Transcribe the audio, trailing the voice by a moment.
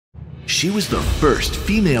she was the first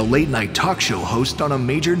female late-night talk show host on a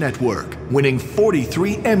major network, winning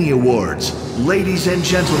 43 Emmy Awards. Ladies and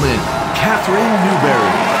gentlemen, Katherine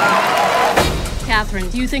Newbury. Katherine,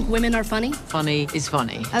 do you think women are funny? Funny is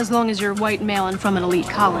funny. As long as you're white, male, and from an elite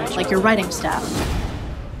college, like your writing staff.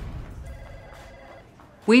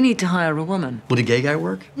 We need to hire a woman. Would a gay guy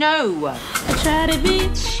work? No.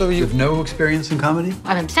 So you have no experience in comedy?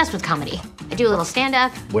 I'm obsessed with comedy. I do a little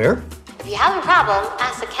stand-up. Where? If you have a problem,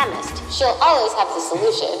 ask the chemist. She'll always have the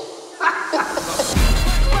solution.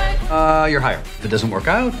 You're hired. If it doesn't work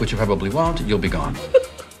out, which you probably won't, you'll be gone.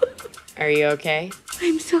 Are you okay?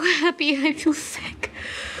 I'm so happy. I feel sick.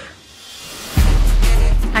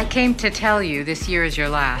 I came to tell you this year is your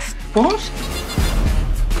last. What?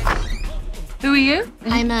 Who are you?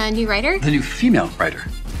 I'm a new writer. The new female writer.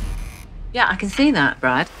 Yeah, I can see that,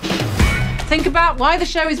 Brad. Think about why the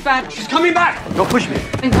show is bad. She's coming back! Don't push me.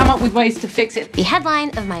 And come up with ways to fix it. The headline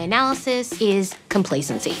of my analysis is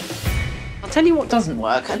complacency. I'll tell you what doesn't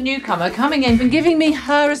work. A newcomer coming in and giving me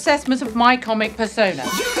her assessment of my comic persona.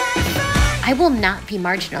 I will not be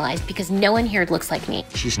marginalized because no one here looks like me.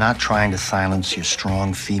 She's not trying to silence your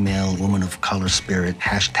strong female woman of color spirit.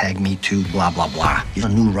 Hashtag me too, blah, blah, blah. You're a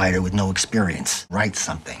new writer with no experience. Write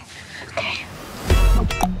something. Okay.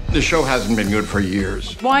 The show hasn't been good for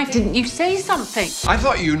years. Why didn't you say something? I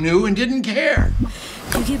thought you knew and didn't care.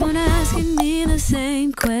 You keep on asking me the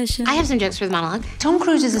same question. I have some jokes for the monologue. Tom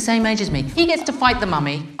Cruise is the same age as me. He gets to fight the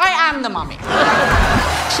mummy. I am the mummy.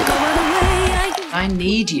 I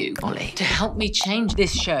need you, Molly, to help me change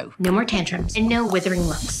this show. No more tantrums and no withering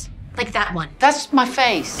looks. Like that one. That's my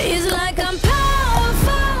face. It's like I'm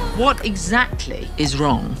powerful. What exactly is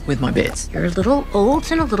wrong with my bits? You're a little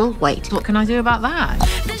old and a little white. What can I do about that?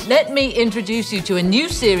 Let me introduce you to a new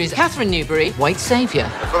series, Katherine Newbury, White Saviour.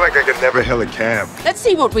 I feel like I could never hail a cab. Let's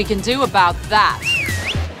see what we can do about that.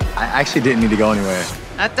 I actually didn't need to go anywhere.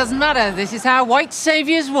 That doesn't matter. This is how white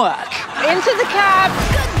saviours work. Into the cab.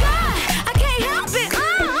 I can't help it.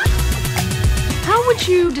 How would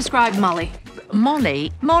you describe Molly?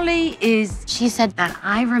 Molly is... She said that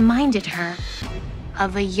I reminded her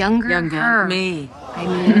of a younger her. me. I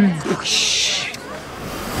mean... Shh.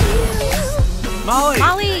 Molly,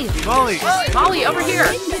 over here.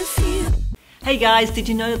 Hey guys, did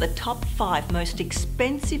you know that the top 5 most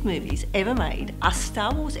expensive movies ever made are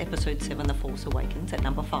Star Wars Episode 7 The Force Awakens at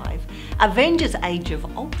number 5, Avengers Age of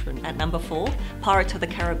Ultron at number 4, Pirates of the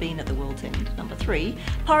Caribbean at the World's End at number 3,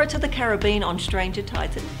 Pirates of the Caribbean on Stranger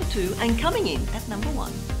Tides at number 2, and coming in at number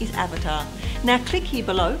 1 is Avatar. Now click here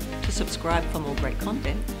below to subscribe for more great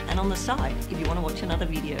content, and on the side if you want to watch another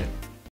video.